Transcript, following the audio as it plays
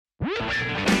Hello,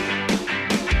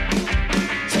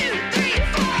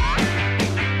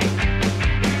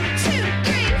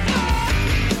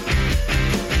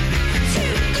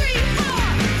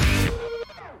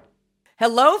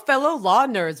 fellow law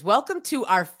nerds. Welcome to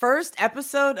our first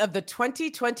episode of the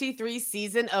 2023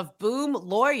 season of Boom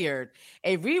Lawyered,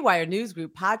 a Rewire News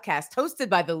Group podcast hosted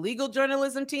by the legal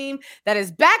journalism team that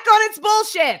is back on its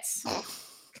bullshit.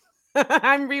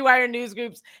 I'm Rewire News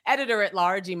Group's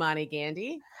editor-at-large, Imani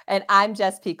Gandhi. And I'm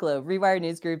Jess Piccolo, Rewire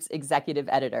News Group's executive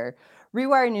editor.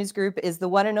 Rewire News Group is the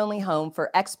one and only home for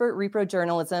expert repro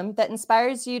journalism that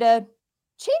inspires you to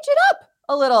change it up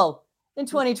a little in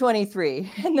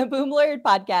 2023. And the Boom Lawyered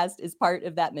podcast is part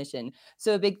of that mission.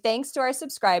 So a big thanks to our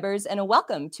subscribers and a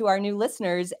welcome to our new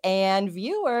listeners and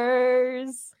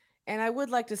viewers. And I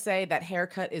would like to say that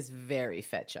haircut is very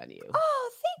fetch on you.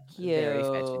 Oh, thank you. Very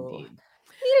fetch indeed.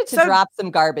 Needed to drop some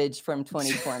garbage from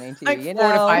 2022, like 4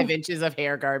 to 5 inches of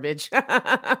hair garbage.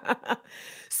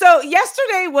 So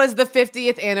yesterday was the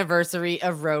 50th anniversary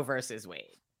of Roe versus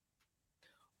Wade.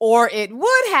 Or it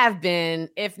would have been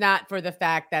if not for the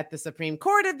fact that the Supreme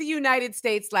Court of the United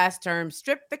States last term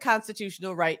stripped the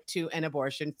constitutional right to an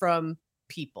abortion from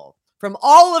people, from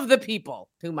all of the people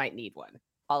who might need one.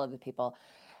 All of the people.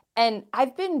 And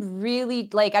I've been really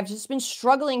I've just been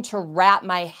struggling to wrap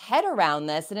my head around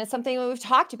this. And it's something that we've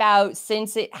talked about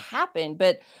since it happened.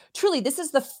 But truly, this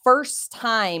is the first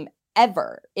time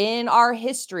ever in our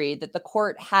history that the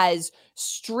court has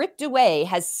stripped away,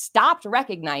 has stopped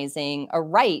recognizing a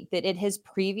right that it has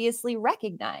previously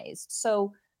recognized.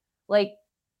 So,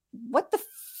 what the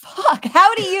fuck?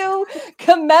 How do you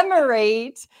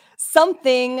commemorate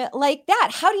something like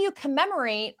that? How do you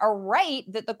commemorate a right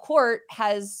that the court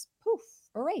has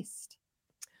erased?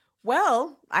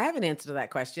 Well, I have an answer to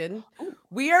that question. Ooh.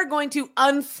 We are going to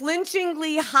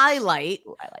unflinchingly highlight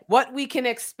what we can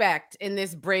expect in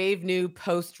this brave new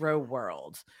post-Roe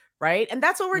world, right? And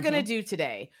that's what we're going to do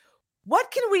today.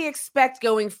 What can we expect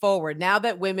going forward now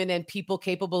that women and people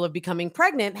capable of becoming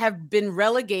pregnant have been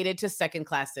relegated to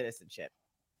second-class citizenship?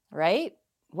 Right?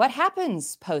 What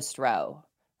happens post-Roe?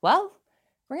 Well,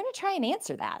 we're going to try and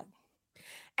answer that.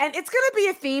 And it's going to be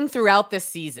a theme throughout this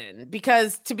season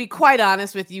because, to be quite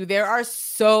honest with you, there are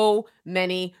so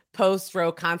many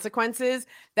post-Roe consequences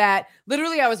that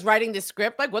literally I was writing this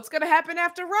script like, what's going to happen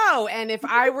after Roe? And if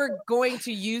I were going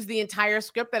to use the entire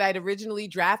script that I'd originally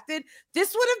drafted,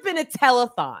 this would have been a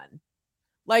telethon.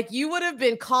 Like, you would have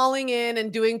been calling in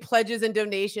and doing pledges and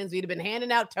donations. We'd have been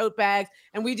handing out tote bags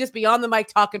and we'd just be on the mic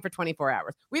talking for 24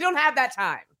 hours. We don't have that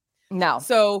time. No.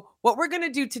 So what we're going to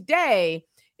do today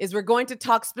is we're going to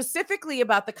talk specifically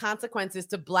about the consequences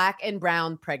to Black and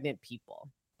brown pregnant people.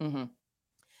 Mm-hmm.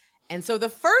 And so the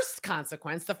first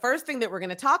consequence, the first thing that we're going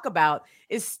to talk about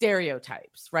is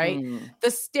stereotypes, right? The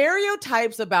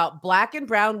stereotypes about Black and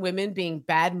brown women being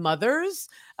bad mothers,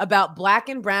 about Black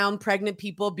and brown pregnant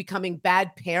people becoming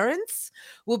bad parents,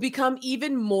 will become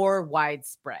even more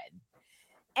widespread.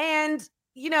 And,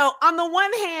 you know, on the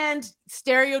one hand,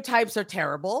 stereotypes are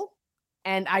terrible.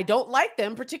 And I don't like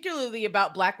them, particularly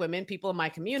about Black women, people in my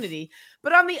community.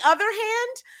 But on the other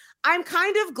hand, I'm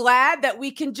kind of glad that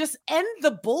we can just end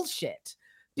the bullshit.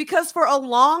 Because for a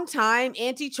long time,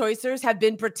 anti-choicers have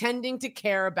been pretending to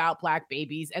care about Black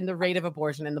babies and the rate of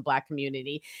abortion in the Black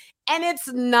community. And it's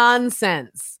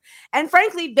nonsense. And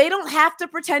frankly, they don't have to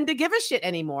pretend to give a shit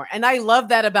anymore. And I love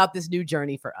that about this new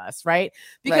journey for us, right?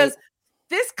 Because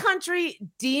this country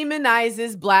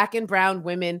demonizes Black and brown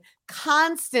women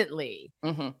constantly,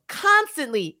 even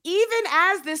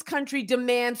as this country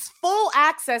demands full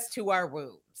access to our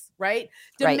wombs, right?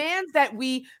 Demands that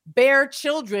we bear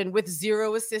children with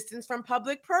zero assistance from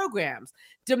public programs,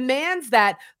 demands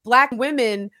that Black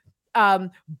women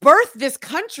birth this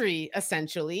country,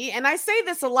 essentially. And I say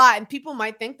this a lot, and people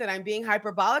might think that I'm being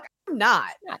hyperbolic. I'm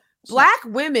not. Black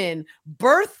women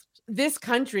birth this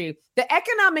country. The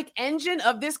economic engine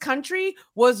of this country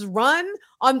was run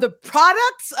on the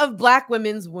products of Black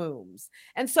women's wombs.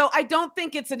 And so I don't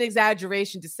think it's an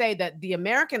exaggeration to say that the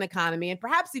American economy and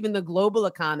perhaps even the global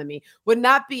economy would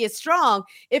not be as strong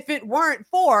if it weren't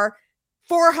for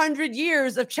 400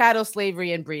 years of chattel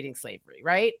slavery and breeding slavery,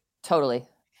 right? Totally.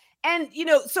 And, you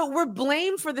know, so we're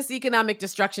blamed for this economic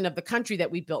destruction of the country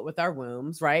that we built with our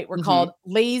wombs, right? We're called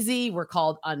lazy. We're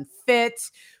called unfit.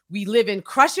 We live in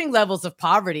crushing levels of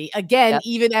poverty, again,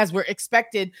 even as we're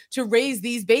expected to raise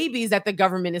these babies that the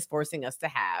government is forcing us to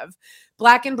have.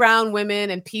 Black and brown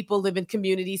women and people live in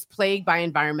communities plagued by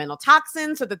environmental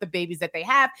toxins so that the babies that they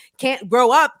have can't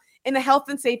grow up in a health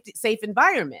and safe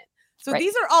environment. So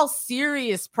these are all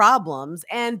serious problems,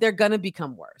 and they're going to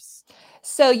become worse.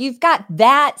 So you've got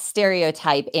that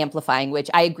stereotype amplifying, which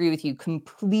I agree with you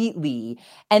completely.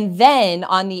 And then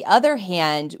on the other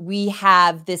hand, we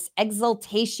have this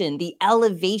exaltation, the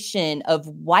elevation of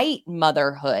white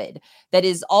motherhood that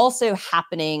is also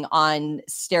happening on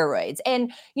steroids.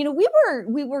 And we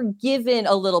were given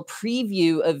a little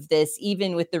preview of this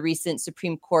even with the recent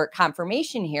Supreme Court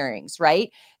confirmation hearings,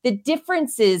 right? The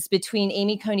differences between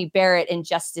Amy Coney Barrett and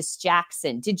Justice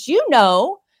Jackson. Did you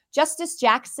know Justice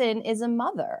Jackson is a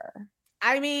mother?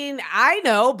 I mean, I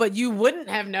know, but you wouldn't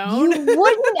have known. You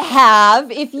wouldn't have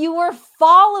if you were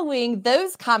following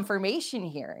those confirmation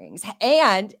hearings.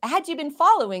 And had you been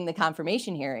following the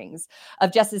confirmation hearings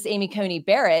of Justice Amy Coney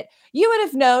Barrett, you would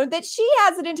have known that she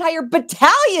has an entire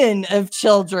battalion of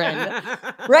children,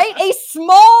 right? A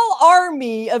small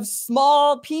army of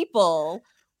small people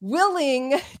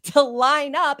willing to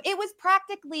line up. It was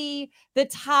practically the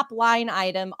top line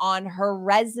item on her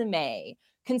resume.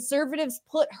 Conservatives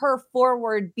put her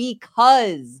forward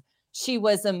because she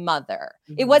was a mother.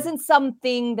 It wasn't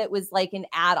something that was like an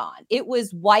add-on. It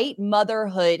was white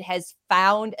motherhood has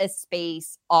found a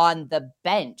space on the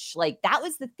bench. Like that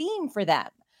was the theme for them.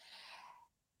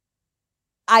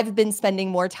 I've been spending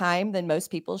more time than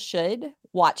most people should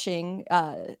watching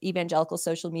evangelical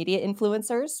social media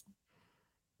influencers.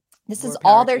 This is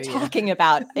all they're talking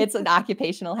about. It's an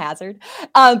occupational hazard.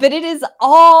 But it is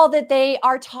all that they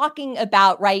are talking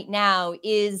about right now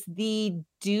is the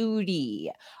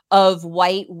duty of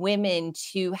white women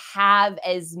to have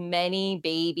as many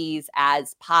babies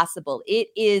as possible. It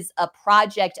is a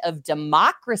project of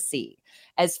democracy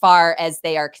as far as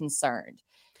they are concerned.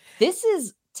 This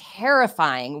is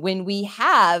terrifying when we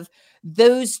have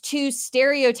those two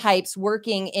stereotypes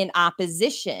working in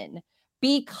opposition,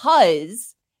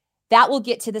 because that will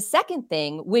get to the second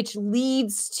thing, which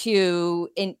leads to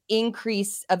an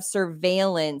increase of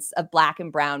surveillance of Black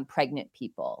and brown pregnant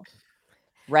people,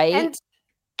 right?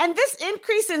 And this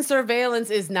increase in surveillance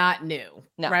is not new,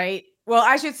 No. right? Well,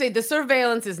 I should say the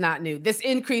surveillance is not new. This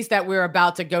increase that we're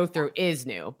about to go through is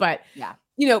new. But,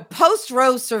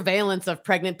 post-Roe surveillance of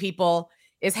pregnant people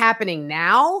is happening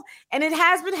now, and it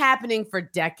has been happening for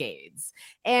decades.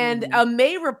 And a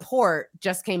May report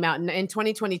just came out in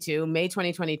 2022, May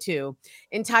 2022,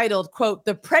 entitled, quote,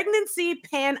 "The Pregnancy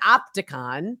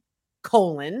Panopticon,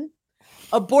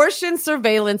 Abortion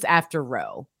Surveillance After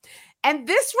Roe." And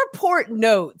this report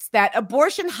notes that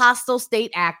abortion hostile state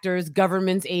actors,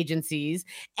 governments, agencies,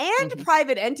 and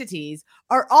private entities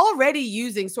are already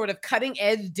using sort of cutting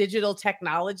edge digital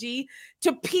technology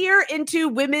to peer into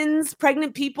women's,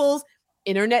 pregnant people's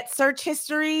internet search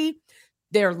history,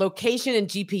 their location and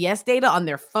GPS data on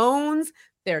their phones,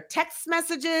 their text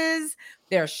messages,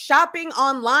 their shopping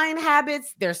online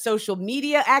habits, their social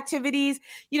media activities.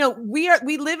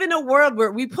 We live in a world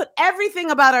where we put everything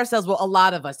about ourselves. Well, a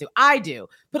lot of us do. I do.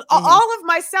 Put all of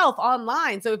myself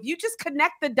online. So if you just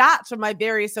connect the dots from my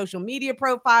various social media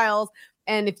profiles,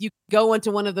 and if you go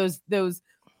into one of those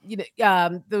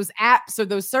apps or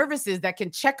those services that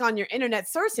can check on your internet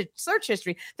search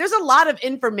history, there's a lot of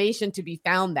information to be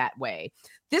found that way.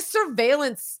 This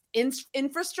surveillance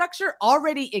infrastructure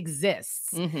already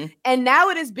exists. And now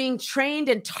it is being trained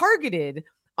and targeted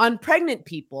on pregnant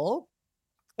people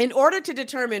in order to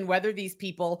determine whether these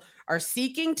people are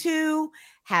seeking to,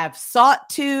 have sought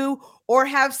to, or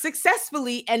have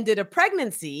successfully ended a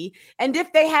pregnancy. And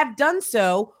if they have done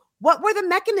so, what were the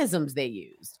mechanisms they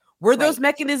used? Were those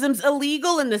mechanisms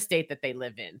illegal in the state that they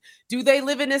live in? Do they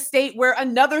live in a state where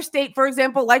another state, for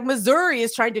example, like Missouri,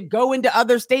 is trying to go into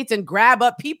other states and grab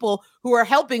up people who are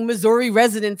helping Missouri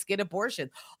residents get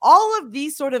abortions? All of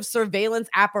these sort of surveillance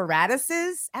apparatuses,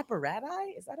 is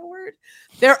that a word?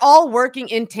 They're all working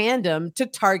in tandem to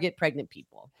target pregnant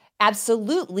people.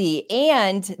 Absolutely.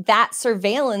 And that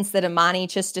surveillance that Amani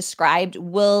just described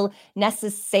will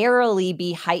necessarily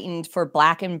be heightened for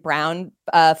Black and brown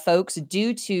folks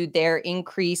due to their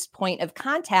increased point of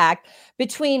contact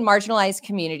between marginalized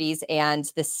communities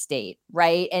and the state,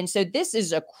 right? And so this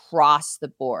is across the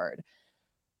board.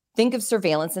 Think of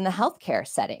surveillance in the healthcare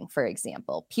setting, for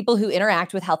example. People who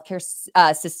interact with healthcare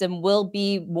system will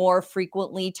be more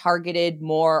frequently targeted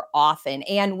more often.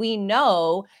 And we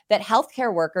know that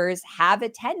healthcare workers have a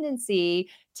tendency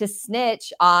to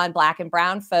snitch on Black and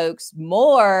brown folks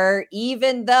more,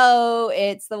 even though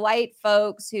it's the white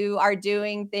folks who are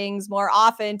doing things more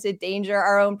often to endanger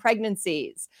our own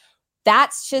pregnancies.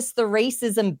 That's just the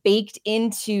racism baked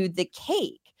into the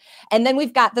cake. And then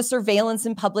we've got the surveillance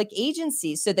in public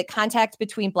agencies. So the contact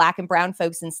between Black and brown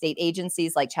folks in state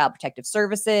agencies like Child Protective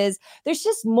Services, there's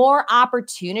just more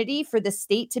opportunity for the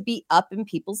state to be up in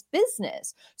people's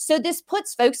business. So this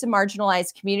puts folks in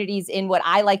marginalized communities in what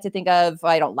I like to think of,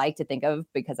 I don't like to think of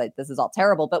because this is all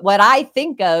terrible, but what I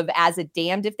think of as a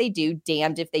damned if they do,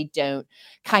 damned if they don't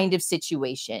kind of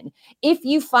situation. If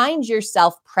you find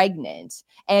yourself pregnant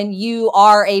and you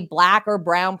are a Black or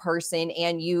brown person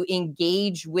and you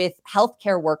engage with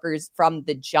healthcare workers from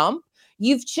the jump,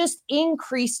 you've just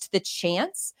increased the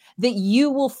chance that you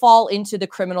will fall into the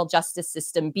criminal justice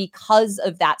system because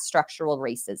of that structural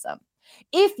racism.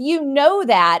 If you know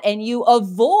that and you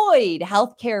avoid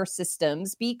healthcare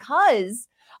systems because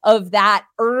of that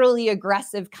early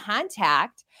aggressive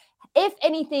contact, if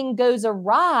anything goes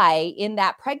awry in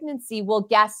that pregnancy, well,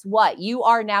 guess what? You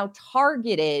are now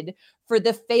targeted for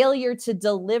the failure to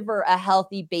deliver a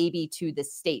healthy baby to the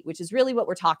state, which is really what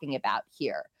we're talking about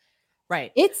here.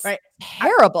 Right. It's right.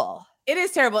 terrible. It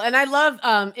is terrible. And I love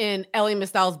in Elie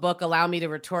Mystael's book, Allow Me to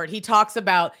Retort, he talks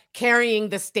about carrying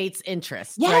the state's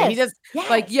interests. Yes, right? He just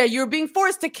yes. You're being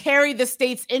forced to carry the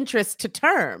state's interests to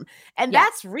term. And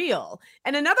that's real.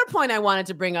 And another point I wanted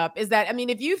to bring up is that, I mean,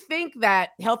 if you think that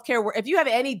if you have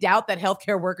any doubt that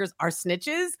healthcare workers are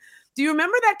snitches, do you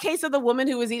remember that case of the woman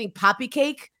who was eating poppy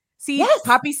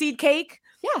seed cake?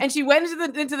 Yeah. And she went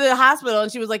into the hospital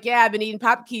and she was like, yeah, I've been eating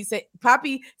poppy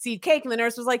seed cake. And the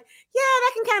nurse was like, yeah,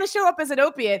 that can kind of show up as an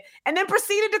opiate. And then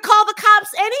proceeded to call the cops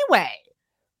anyway.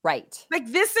 Right.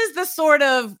 Like, this is the sort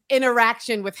of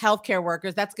interaction with healthcare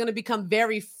workers that's going to become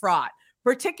very fraught,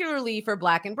 particularly for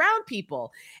Black and brown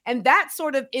people. And that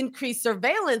sort of increased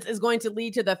surveillance is going to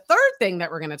lead to the third thing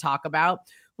that we're going to talk about,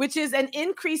 which is an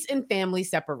increase in family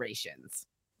separations.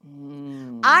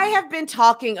 I have been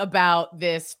talking about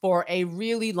this for a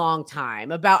really long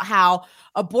time, about how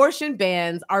abortion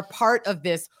bans are part of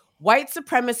this white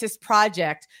supremacist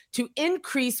project to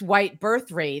increase white birth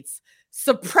rates,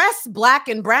 suppress Black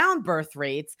and brown birth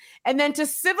rates, and then to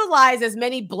civilize as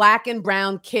many Black and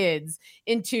brown kids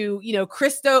into,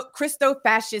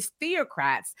 Christo-fascist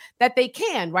theocrats that they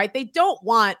can, right? They don't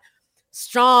want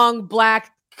strong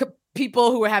Black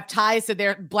people who have ties to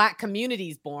their Black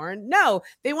communities born. No,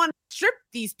 they want to strip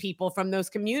these people from those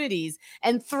communities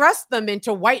and thrust them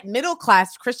into white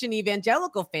middle-class Christian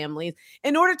evangelical families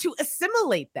in order to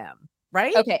assimilate them,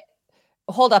 right? Okay,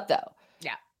 hold up though.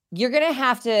 Yeah. You're going to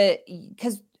have to,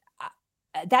 because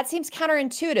that seems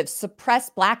counterintuitive, suppress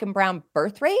Black and brown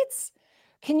birth rates.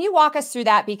 Can you walk us through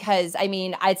that? Because I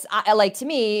mean, to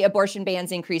me, abortion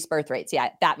bans increase birth rates. Yeah,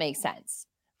 that makes sense.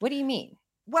 What do you mean?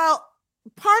 Well,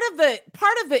 part of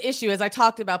the issue, as I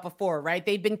talked about before, right?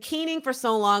 They've been keening for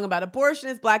so long about abortion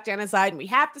as Black genocide, and we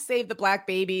have to save the Black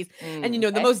babies. And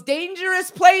the most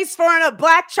dangerous place for a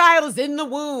Black child is in the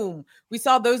womb. We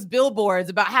saw those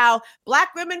billboards about how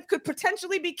Black women could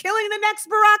potentially be killing the next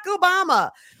Barack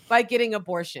Obama by getting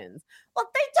abortions. Well,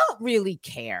 they don't really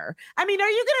care. I mean, are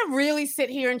you going to really sit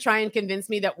here and try and convince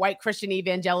me that white Christian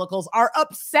evangelicals are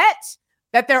upset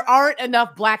that there aren't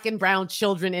enough Black and brown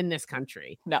children in this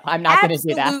country? No, I'm not going to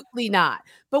do that. Absolutely not.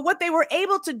 But what they were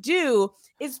able to do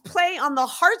is play on the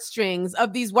heartstrings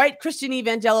of these white Christian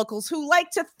evangelicals who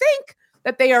like to think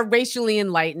that they are racially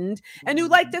enlightened and who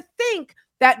like to think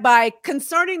that by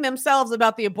concerning themselves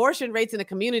about the abortion rates in a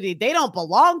community they don't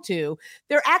belong to,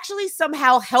 they're actually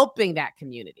somehow helping that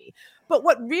community. But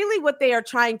what they are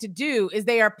trying to do is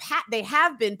they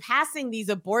have been passing these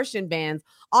abortion bans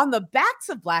on the backs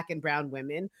of Black and brown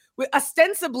women,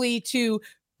 ostensibly to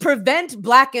prevent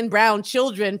Black and brown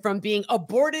children from being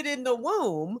aborted in the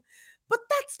womb. But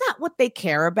that's not what they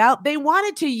care about. They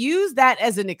wanted to use that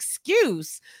as an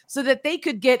excuse so that they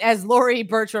could get, as Lori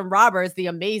Bertram Roberts, the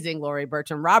amazing Lori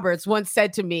Bertram Roberts, once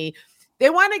said to me, they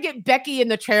want to get Becky in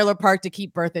the trailer park to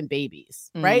keep birthing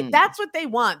babies, right? That's what they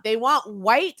want. They want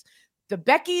the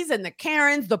Beckys and the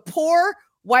Karens, the poor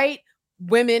white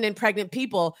women and pregnant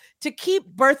people to keep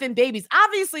birthing babies.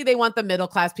 Obviously, they want the middle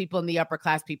class people and the upper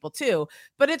class people too,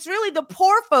 but it's really the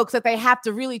poor folks that they have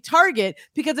to really target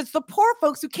because it's the poor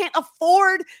folks who can't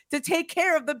afford to take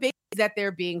care of the babies that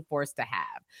they're being forced to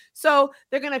have. So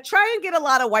they're going to try and get a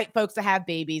lot of white folks to have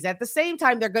babies. At the same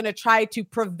time, they're going to try to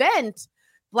prevent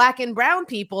Black and brown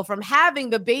people from having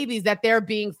the babies that they're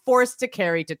being forced to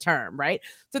carry to term, right?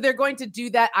 So they're going to do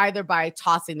that either by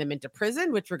tossing them into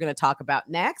prison, which we're going to talk about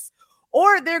next,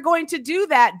 or they're going to do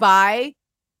that by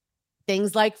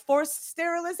things like forced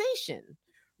sterilization,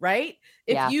 right?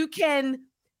 If you can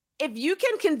if you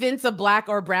can convince a Black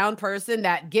or brown person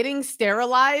that getting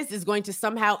sterilized is going to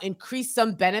somehow increase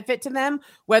some benefit to them,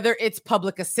 whether it's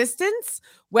public assistance,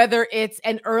 whether it's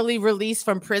an early release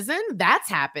from prison, that's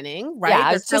happening, right? Yeah,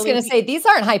 I was just going to say, these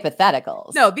aren't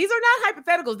hypotheticals. No, these are not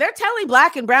hypotheticals. They're telling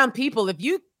Black and brown people, if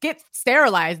you get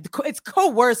sterilized, it's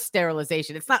coerced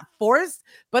sterilization. It's not forced,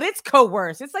 but it's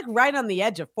coerced. It's like right on the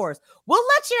edge of force. We'll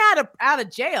let you out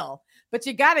of jail, but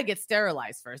you got to get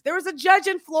sterilized first. There was a judge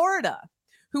in Florida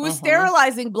who was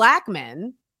sterilizing Black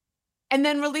men and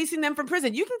then releasing them from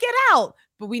prison. You can get out,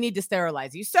 but we need to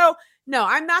sterilize you. So no,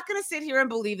 I'm not going to sit here and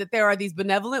believe that there are these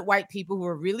benevolent white people who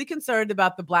are really concerned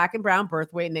about the Black and brown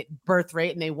birth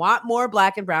rate, and they want more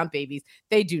Black and brown babies.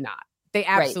 They do not. They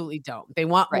absolutely don't. They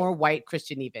want more white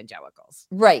Christian evangelicals.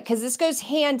 Right. Because this goes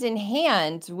hand in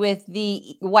hand with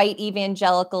the white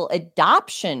evangelical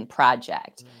adoption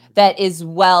project that is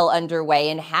well underway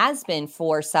and has been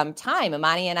for some time.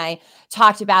 Amani and I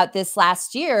talked about this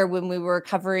last year when we were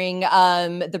covering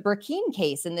the Burkeen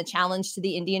case and the challenge to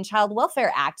the Indian Child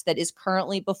Welfare Act that is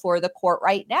currently before the court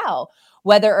right now.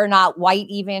 Whether or not white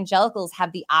evangelicals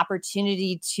have the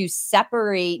opportunity to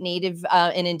separate Native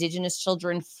and Indigenous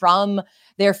children from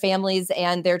their families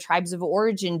and their tribes of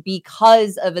origin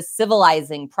because of a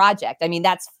civilizing project. I mean,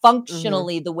 that's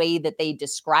functionally the way that they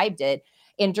described it.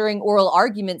 And during oral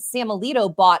arguments, Sam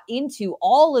Alito bought into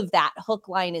all of that hook,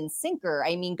 line, and sinker.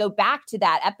 I mean, go back to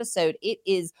that episode. It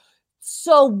is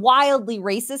so wildly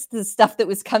racist, the stuff that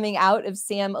was coming out of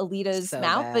Sam Alito's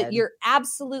mouth. But you're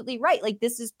absolutely right. Like,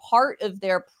 this is part of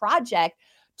their project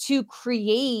to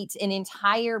create an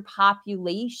entire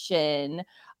population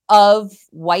of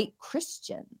white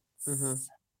Christians.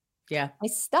 Yeah. My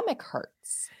stomach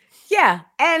hurts. Yeah.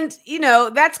 And,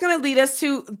 that's going to lead us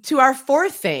to our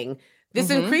fourth thing. This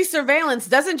increased surveillance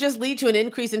doesn't just lead to an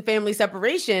increase in family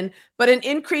separation, but an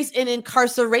increase in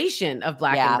incarceration of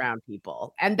Black and brown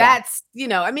people. And that's,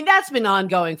 that's been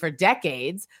ongoing for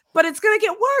decades, but it's going to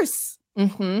get worse.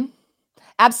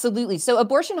 Absolutely. So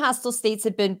abortion hostile states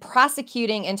have been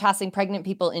prosecuting and tossing pregnant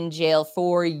people in jail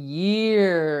for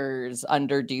years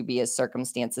under dubious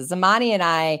circumstances. Amani and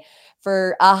I,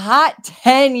 for a hot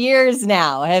 10 years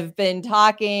now, have been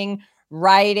talking,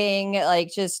 writing,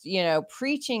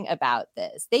 preaching about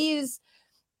this. They use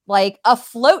like a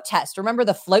float test. Remember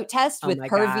the float test with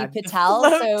Purvi Patel?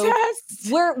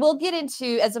 We'll get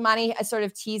into, as Amani sort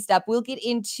of teased up, we'll get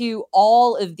into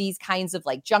all of these kinds of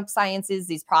like junk sciences,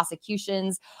 these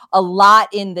prosecutions, a lot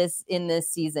in this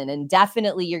season. And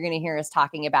definitely you're going to hear us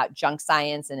talking about junk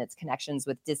science and its connections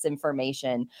with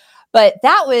disinformation. But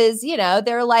that was,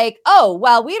 they're like, oh,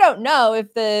 well, we don't know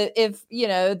if the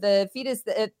fetus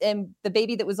and the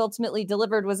baby that was ultimately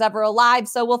delivered was ever alive.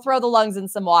 So we'll throw the lungs in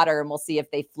some water and we'll see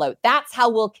if they float. That's how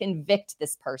we'll convict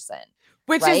this person.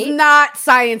 Which is not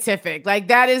scientific. Like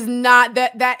that is not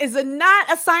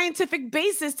a scientific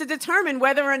basis to determine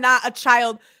whether or not a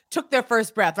child took their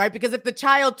first breath, right? Because if the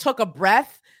child took a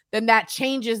breath, then that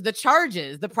changes the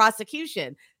charges, the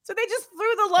prosecution. So they just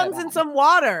threw the lungs in some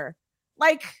water.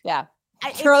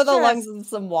 Throw the lungs in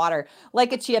some water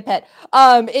like a chia pet.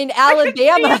 In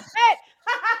Alabama.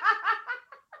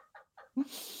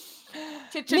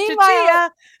 Meanwhile,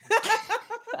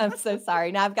 I'm so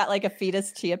sorry. Now I've got like a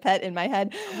fetus chia pet in my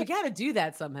head. We got to do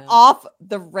that somehow. Off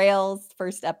the rails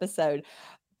first episode.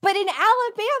 But in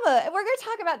Alabama, we're going to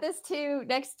talk about this too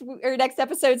next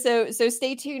episode. So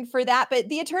stay tuned for that. But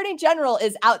the Attorney General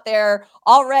is out there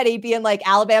already being like,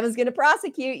 Alabama's going to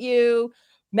prosecute you.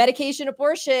 Medication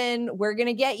abortion, we're going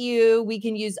to get you. We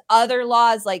can use other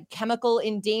laws like chemical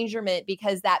endangerment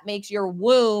because that makes your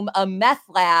womb a meth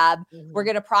lab. We're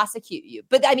going to prosecute you.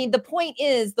 But I mean, the point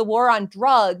is the war on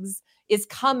drugs is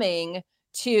coming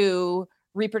to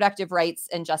reproductive rights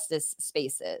and justice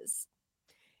spaces.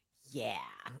 Yeah.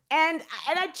 And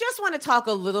I just want to talk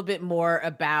a little bit more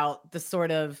about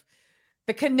the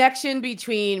connection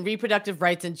between reproductive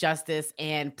rights and justice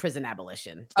and prison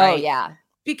abolition. Right? Oh, yeah.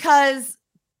 Because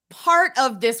part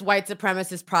of this white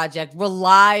supremacist project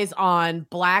relies on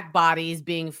Black bodies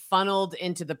being funneled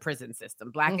into the prison system,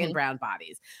 Black and brown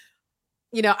bodies.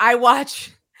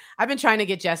 I've been trying to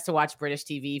get Jess to watch British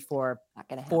TV for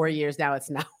 4 years now. It's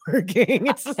not working.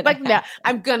 It's just like, no,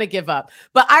 I'm going to give up.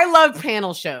 But I love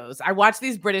panel shows. I watch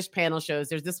these British panel shows.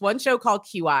 There's this one show called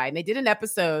QI, and they did an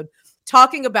episode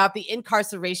talking about the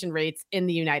incarceration rates in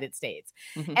the United States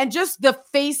and just the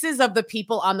faces of the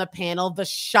people on the panel, the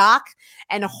shock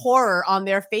and horror on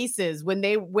their faces when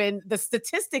the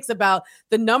statistics about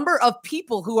the number of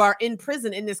people who are in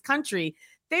prison in this country,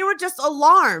 they were just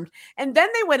alarmed. And then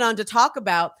they went on to talk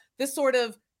about this sort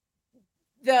of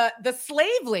the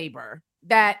slave labor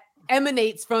that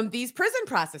emanates from these prison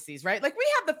processes, right? Like we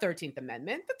have the 13th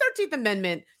Amendment. The 13th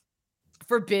Amendment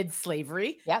forbids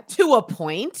slavery to a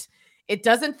point. It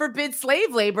doesn't forbid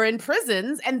slave labor in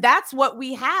prisons. And that's what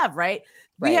we have, right?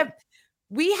 We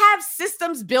have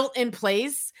systems built in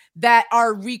place that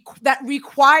are that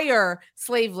require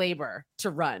slave labor to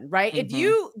run, right? If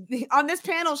you, on this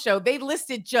panel show, they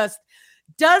listed just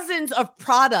dozens of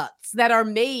products that are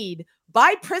made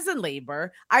by prison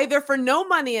labor, either for no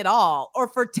money at all or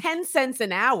for 10 cents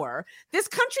an hour. This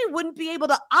country wouldn't be able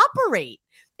to operate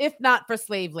if not for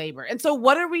slave labor. And so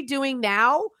what are we doing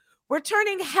now? We're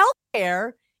turning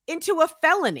healthcare into a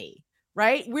felony,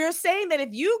 right? We're saying that if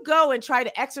you go and try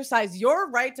to exercise your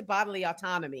right to bodily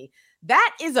autonomy,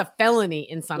 that is a felony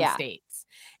in some states.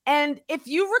 And if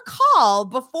you recall,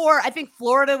 before, I think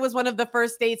Florida was one of the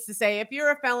first states to say, if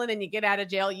you're a felon and you get out of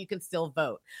jail, you can still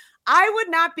vote. I would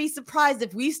not be surprised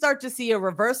if we start to see a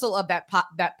reversal of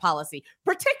that policy,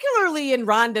 particularly in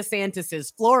Ron DeSantis's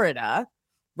Florida,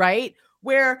 right?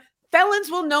 Where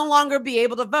felons will no longer be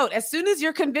able to vote. As soon as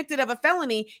you're convicted of a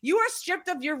felony, you are stripped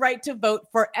of your right to vote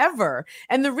forever.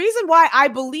 And the reason why I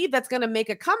believe that's going to make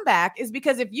a comeback is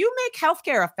because if you make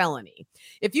healthcare a felony,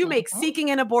 if you make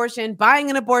seeking an abortion, buying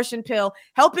an abortion pill,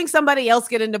 helping somebody else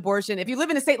get an abortion, if you live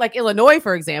in a state like Illinois,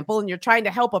 for example, and you're trying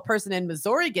to help a person in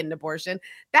Missouri get an abortion,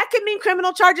 that could mean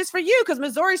criminal charges for you because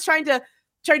Missouri's trying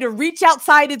to reach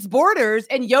outside its borders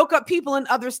and yoke up people in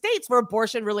other states for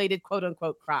abortion-related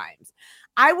quote-unquote crimes.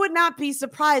 I would not be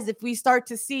surprised if we start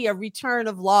to see a return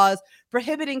of laws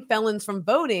prohibiting felons from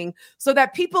voting so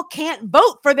that people can't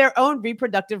vote for their own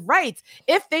reproductive rights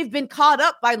if they've been caught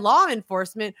up by law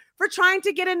enforcement for trying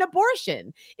to get an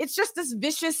abortion. It's just this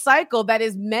vicious cycle that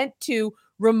is meant to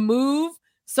remove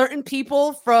certain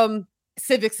people from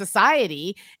civic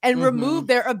society and remove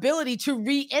their ability to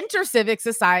re-enter civic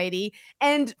society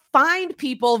and find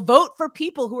people, vote for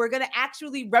people who are going to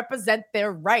actually represent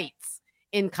their rights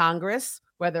in Congress,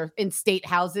 whether in state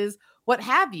houses, what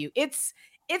have you. It's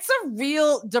a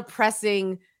real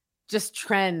depressing just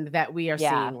trend that we are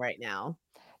seeing right now.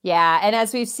 Yeah. And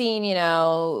as we've seen,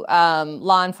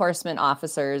 law enforcement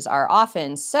officers are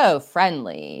often so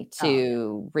friendly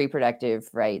to reproductive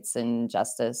rights and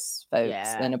justice folks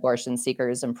and abortion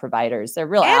seekers and providers. They're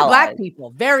real allies. Black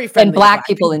people, very friendly. And black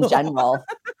people in general.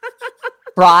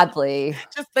 Broadly.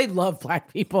 Just they love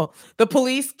black people. The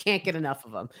police can't get enough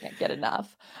of them. Can't get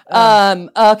enough.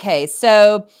 Okay.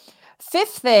 So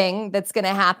fifth thing that's going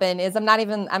to happen is I'm not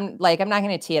going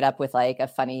to tee it up with like a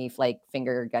funny, like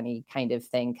finger gunny kind of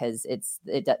thing. Cause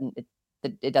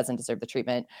it doesn't deserve the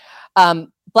treatment.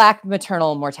 Black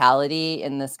maternal mortality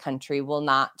in this country will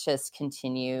not just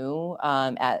continue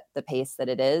at the pace that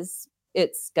it is.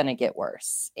 It's going to get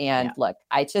worse. And look,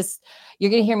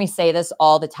 you're going to hear me say this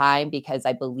all the time because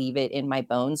I believe it in my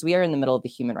bones. We are in the middle of a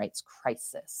human rights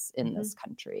crisis in this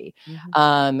country.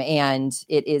 And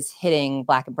it is hitting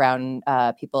Black and brown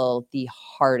people the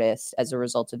hardest as a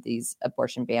result of these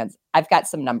abortion bans. I've got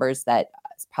some numbers that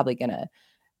it's probably going to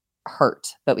hurt,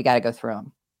 but we got to go through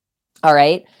them. All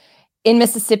right. In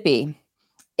Mississippi,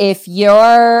 if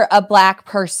you're a Black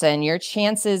person, your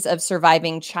chances of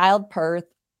surviving childbirth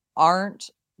aren't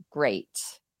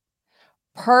great.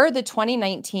 Per the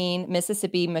 2019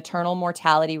 Mississippi maternal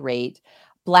mortality rate,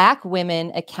 Black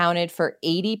women accounted for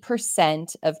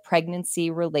 80% of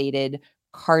pregnancy-related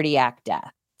cardiac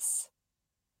deaths.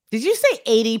 Did you say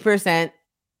 80%?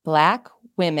 Black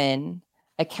women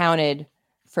accounted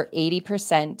for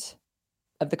 80%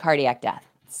 of the cardiac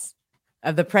deaths.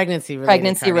 Of the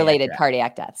pregnancy-related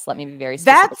cardiac deaths. Let me be very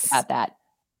specific about that.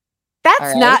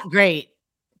 That's not great.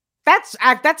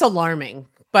 That's alarming,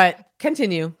 but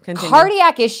continue.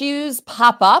 Cardiac issues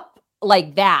pop up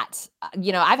like that.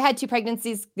 I've had 2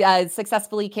 pregnancies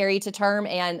successfully carry to term,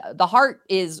 and the heart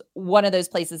is one of those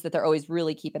places that they're always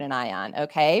really keeping an eye on.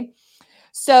 Okay.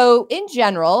 So in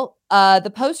general,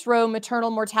 the post-Roe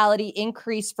maternal mortality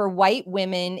increase for white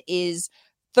women is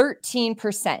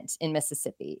 13% in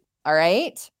Mississippi. All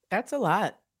right. That's a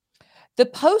lot. The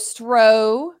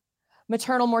post-Roe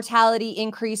maternal mortality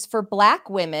increase for Black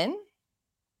women,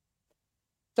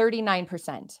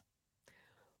 39%.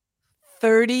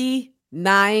 39%.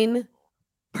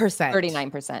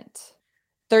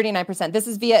 39%. This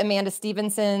is via Amanda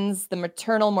Stevenson's The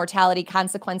Maternal Mortality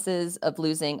Consequences of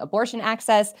Losing Abortion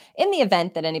Access. In the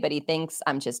event that anybody thinks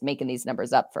I'm just making these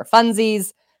numbers up for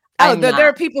funsies. There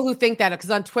are people who think that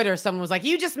because on Twitter, someone was like,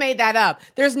 you just made that up.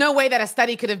 There's no way that a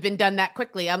study could have been done that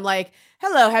quickly. I'm like,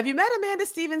 hello, have you met Amanda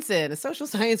Stevenson, a social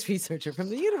science researcher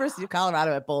from the University of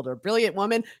Colorado at Boulder? Brilliant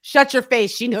woman. Shut your face.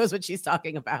 She knows what she's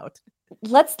talking about.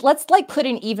 Let's put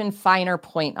an even finer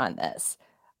point on this.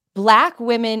 Black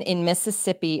women in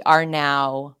Mississippi are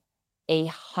now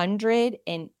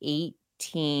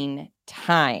 118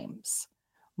 times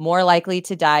more likely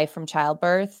to die from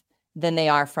childbirth than they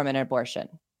are from an abortion.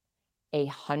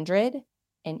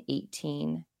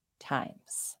 118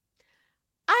 times.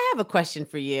 I have a question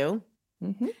for you.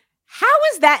 Mm-hmm. How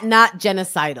is that not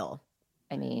genocidal?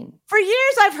 I mean, for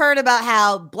years I've heard about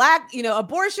how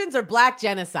abortions are Black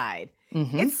genocide.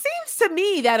 mm-hmm. It seems to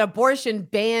me that abortion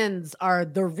bans are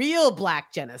the real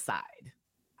Black genocide,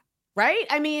 right?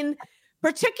 I mean,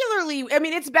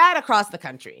 it's bad across the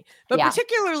country, but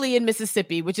particularly in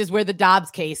Mississippi, which is where the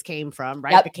Dobbs case came from,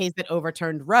 right? Yep. The case that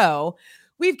overturned Roe.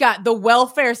 We've got the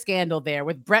welfare scandal there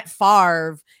with Brett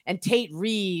Favre and Tate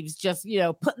Reeves just,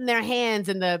 putting their hands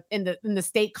in the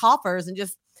state coffers and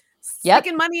just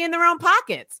sticking money in their own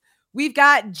pockets. We've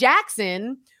got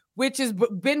Jackson, which has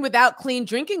been without clean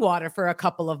drinking water for a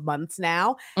couple of months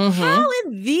now. Mm-hmm. How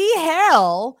in the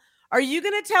hell are you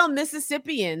going to tell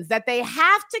Mississippians that they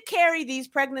have to carry these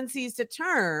pregnancies to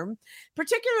term,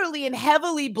 particularly in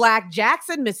heavily Black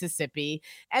Jackson, Mississippi,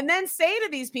 and then say to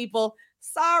these people,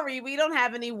 sorry, we don't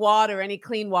have any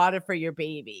clean water for your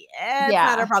baby. It's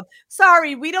not our problem.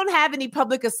 Sorry, we don't have any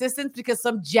public assistance because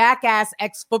some jackass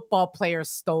ex-football player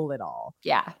stole it all.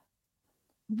 Yeah.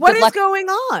 What is going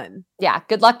on? Yeah.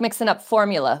 Good luck mixing up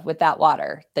formula with that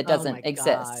water that doesn't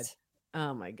exist.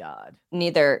 Oh my God.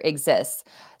 Neither exists.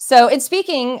 So, and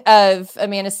speaking of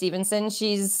Amanda Stevenson,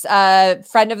 she's a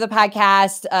friend of the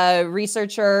podcast, a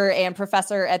researcher and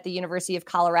professor at the University of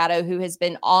Colorado who has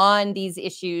been on these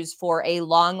issues for a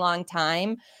long, long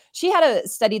time. She had a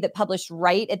study that published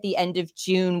right at the end of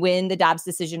June when the Dobbs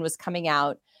decision was coming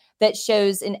out that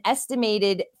shows an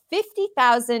estimated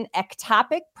 50,000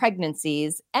 ectopic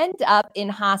pregnancies end up in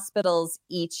hospitals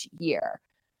each year.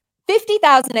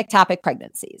 50,000 ectopic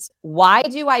pregnancies. Why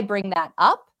do I bring that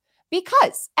up?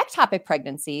 Because ectopic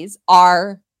pregnancies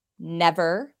are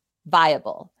never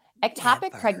viable.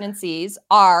 Ectopic pregnancies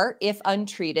are, if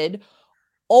untreated,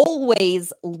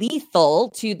 always lethal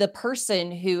to the person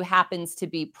who happens to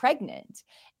be pregnant.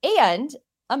 And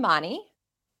Amani,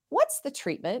 what's the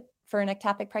treatment for an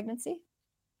ectopic pregnancy?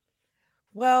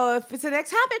 Well, if it's an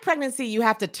ectopic pregnancy, you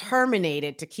have to terminate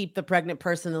it to keep the pregnant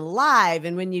person alive.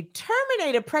 And when you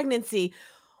terminate a pregnancy,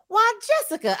 why,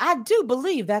 Jessica, I do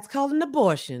believe that's called an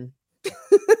abortion.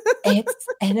 It's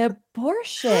an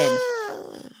abortion,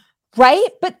 right?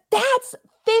 But that's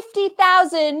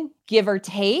 50,000, give or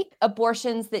take,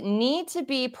 abortions that need to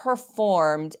be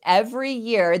performed every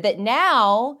year that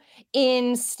now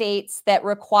in states that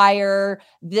require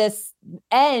this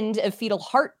end of fetal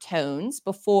heart tones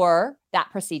before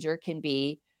that procedure can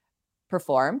be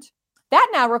performed, that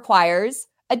now requires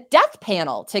a death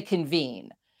panel to convene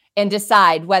and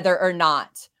decide whether or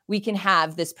not we can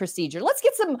have this procedure. Let's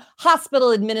get some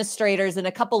hospital administrators and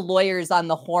a couple lawyers on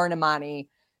the horn, Amani.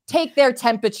 Take their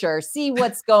temperature, see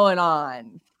what's going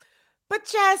on. But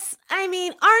Jess, I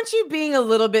mean, aren't you being a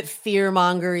little bit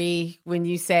fear-mongery when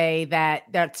you say that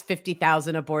that's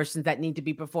 50,000 abortions that need to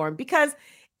be performed? Because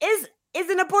is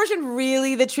an abortion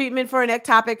really the treatment for an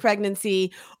ectopic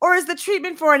pregnancy? Or is the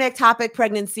treatment for an ectopic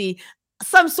pregnancy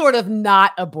some sort of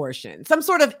not abortion, some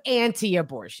sort of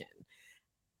anti-abortion?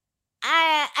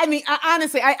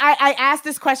 Honestly, I asked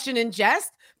this question in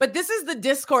jest, but this is the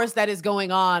discourse that is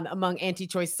going on among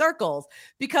anti-choice circles,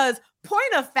 because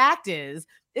point of fact is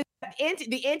the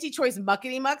anti-choice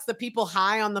muckety-mucks, the people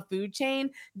high on the food chain,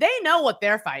 they know what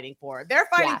they're fighting for. They're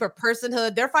fighting for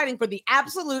personhood. They're fighting for the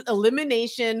absolute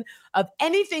elimination of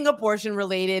anything abortion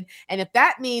related. And if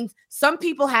that means some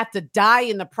people have to die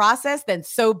in the process, then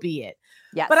so be it.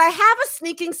 Yes. But I have a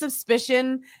sneaking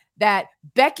suspicion that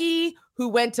Becky, who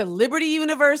went to Liberty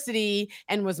University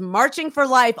and was marching for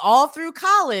life all through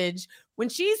college, when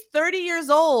she's 30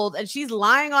 years old and she's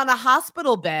lying on a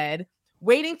hospital bed,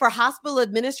 waiting for hospital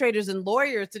administrators and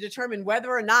lawyers to determine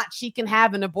whether or not she can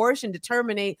have an abortion to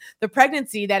terminate the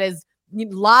pregnancy that is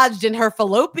lodged in her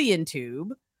fallopian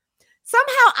tube.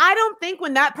 Somehow, I don't think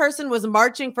when that person was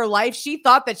marching for life, she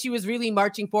thought that she was really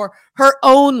marching for her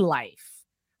own life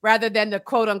rather than the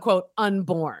quote unquote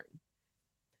unborn.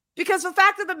 Because the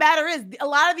fact of the matter is, a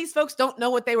lot of these folks don't know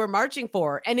what they were marching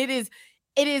for. And it is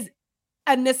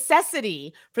a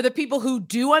necessity for the people who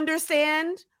do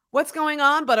understand what's going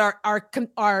on, but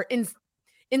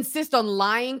insist on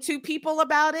lying to people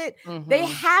about it. Mm-hmm. They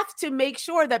have to make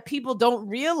sure that people don't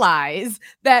realize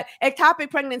that ectopic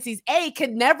pregnancies,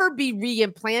 can never be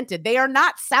reimplanted. They are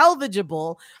not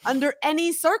salvageable under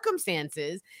any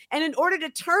circumstances. And in order to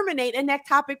terminate an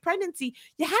ectopic pregnancy,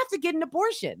 you have to get an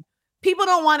abortion. People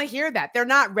don't want to hear that. They're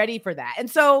not ready for that. And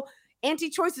so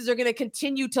anti-choices are going to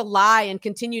continue to lie and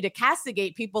continue to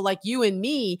castigate people like you and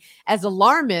me as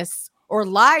alarmists or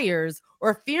liars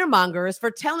or fearmongers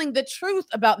for telling the truth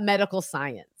about medical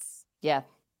science. Yeah,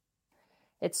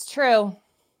 it's true.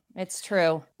 It's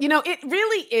true. You know, it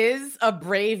really is a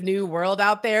brave new world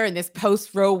out there in this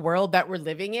post-Roe world that we're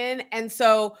living in. And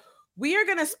so we are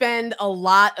going to spend a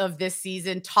lot of this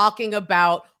season talking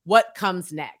about what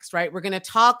comes next, right? We're going to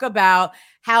talk about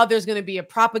how there's going to be a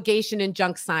propagation in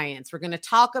junk science. We're going to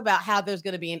talk about how there's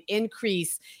going to be an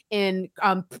increase in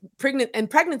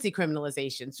pregnancy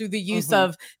criminalization through the use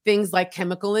of things like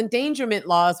chemical endangerment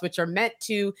laws, which are meant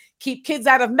to keep kids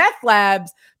out of meth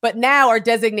labs, but now are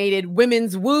designated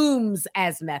women's wombs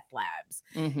as meth labs.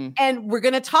 And we're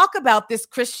going to talk about this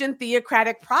Christian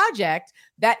theocratic project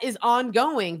that is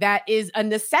ongoing, that is a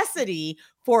necessity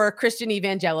for Christian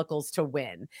evangelicals to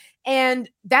win. And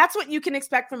that's what you can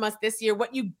expect from us this year.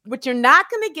 What you're not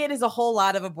going to get is a whole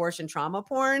lot of abortion trauma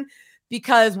porn,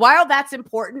 because while that's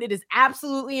important, it is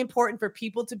absolutely important for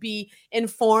people to be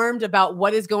informed about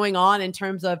what is going on in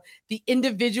terms of the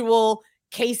individual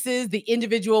cases, the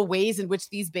individual ways in which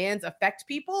these bans affect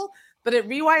people. But at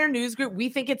Rewire News Group, we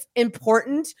think it's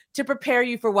important to prepare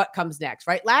you for what comes next,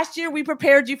 right? Last year, we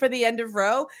prepared you for the end of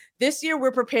Roe. This year,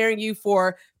 we're preparing you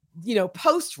for,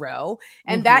 post-Roe.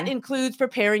 And that includes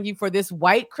preparing you for this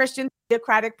white Christian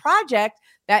theocratic project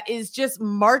that is just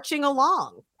marching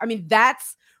along. I mean,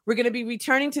 we're going to be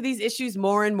returning to these issues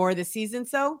more and more this season.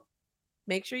 So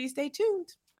make sure you stay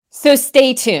tuned. So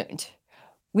stay tuned.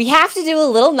 We have to do a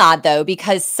little nod, though,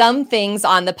 because some things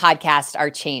on the podcast are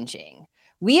changing.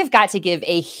 We have got to give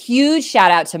a huge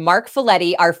shout out to Mark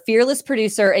Folletti, our fearless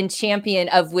producer and champion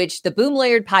of which the Boom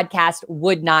Lawyered podcast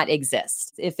would not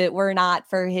exist if it were not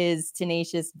for his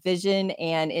tenacious vision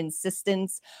and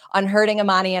insistence on hurting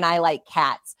Amani and I like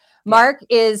cats. Mark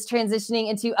is transitioning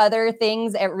into other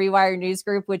things at Rewire News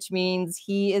Group, which means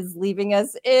he is leaving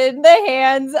us in the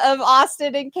hands of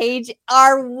Austin and Cage,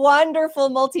 our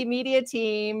wonderful multimedia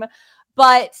team.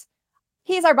 But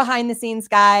he's our behind the scenes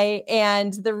guy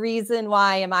and the reason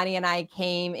why Amani and I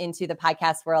came into the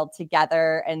podcast world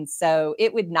together. And so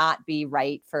it would not be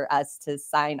right for us to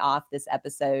sign off this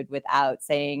episode without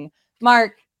saying,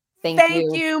 Mark, thank you.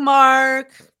 Thank you,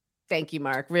 Mark. Thank you,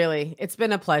 Mark. Really, it's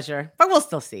been a pleasure, but we'll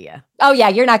still see you. Oh, yeah.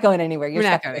 You're not going anywhere. You're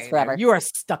stuck with us forever. You are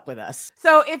stuck with us.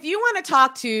 So if you want to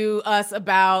talk to us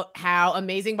about how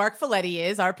amazing Mark Folletti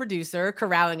is, our producer,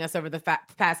 corralling us over the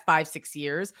past 5-6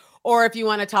 years, or if you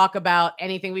want to talk about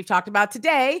anything we've talked about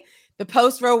today, the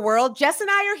post-Roe world, Jess and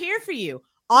I are here for you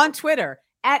on Twitter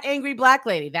at Angry Black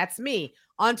Lady. That's me.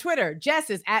 On Twitter, Jess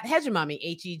is at Hegemommy,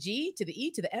 H-E-G to the E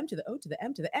to the M to the O to the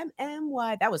M to the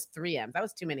M-M-Y. That was 3 M's. That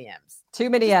was too many M's. Too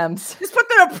many M's. Just put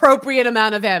the appropriate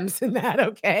amount of M's in that,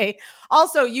 okay?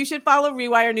 Also, you should follow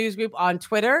Rewire News Group on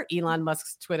Twitter, Elon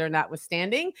Musk's Twitter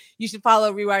notwithstanding. You should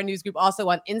follow Rewire News Group also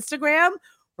on Instagram.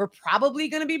 We're probably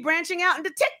going to be branching out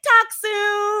into TikTok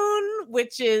soon,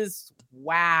 which is,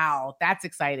 wow, that's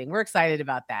exciting. We're excited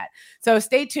about that. So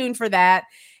stay tuned for that.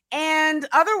 And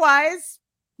otherwise,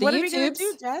 what are we going to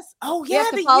do, Jess? Oh, yeah. You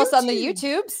have to follow us on the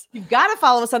YouTubes. You've got to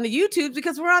follow us on the YouTubes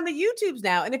because we're on the YouTubes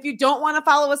now. And if you don't want to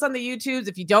follow us on the YouTubes,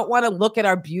 if you don't want to look at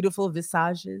our beautiful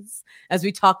visages as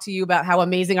we talk to you about how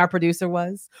amazing our producer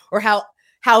was or how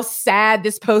sad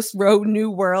this post-Roe new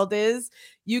world is,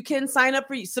 you can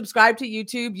subscribe to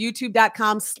YouTube,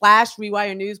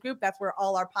 youtube.com/Rewire News Group. That's where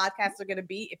all our podcasts are going to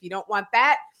be. If you don't want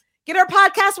that, get our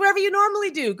podcast wherever you normally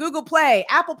do. Google Play,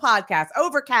 Apple Podcasts,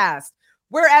 Overcast,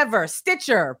 wherever,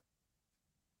 Stitcher,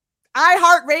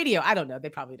 iHeartRadio. I don't know. They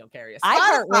probably don't carry us.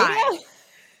 iHeartRadio?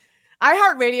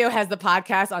 iHeartRadio has the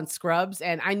podcast on Scrubs.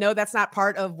 And I know that's not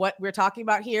part of what we're talking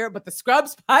about here, but the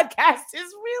Scrubs podcast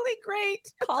is really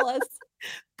great. Call us.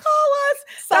 Call us.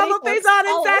 Salma Faison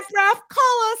and Zach Braff.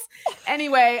 Call us.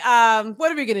 Anyway,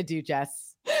 what are we going to do,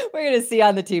 Jess? We're going to see you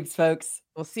on the tubes, folks.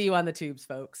 We'll see you on the tubes,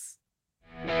 folks.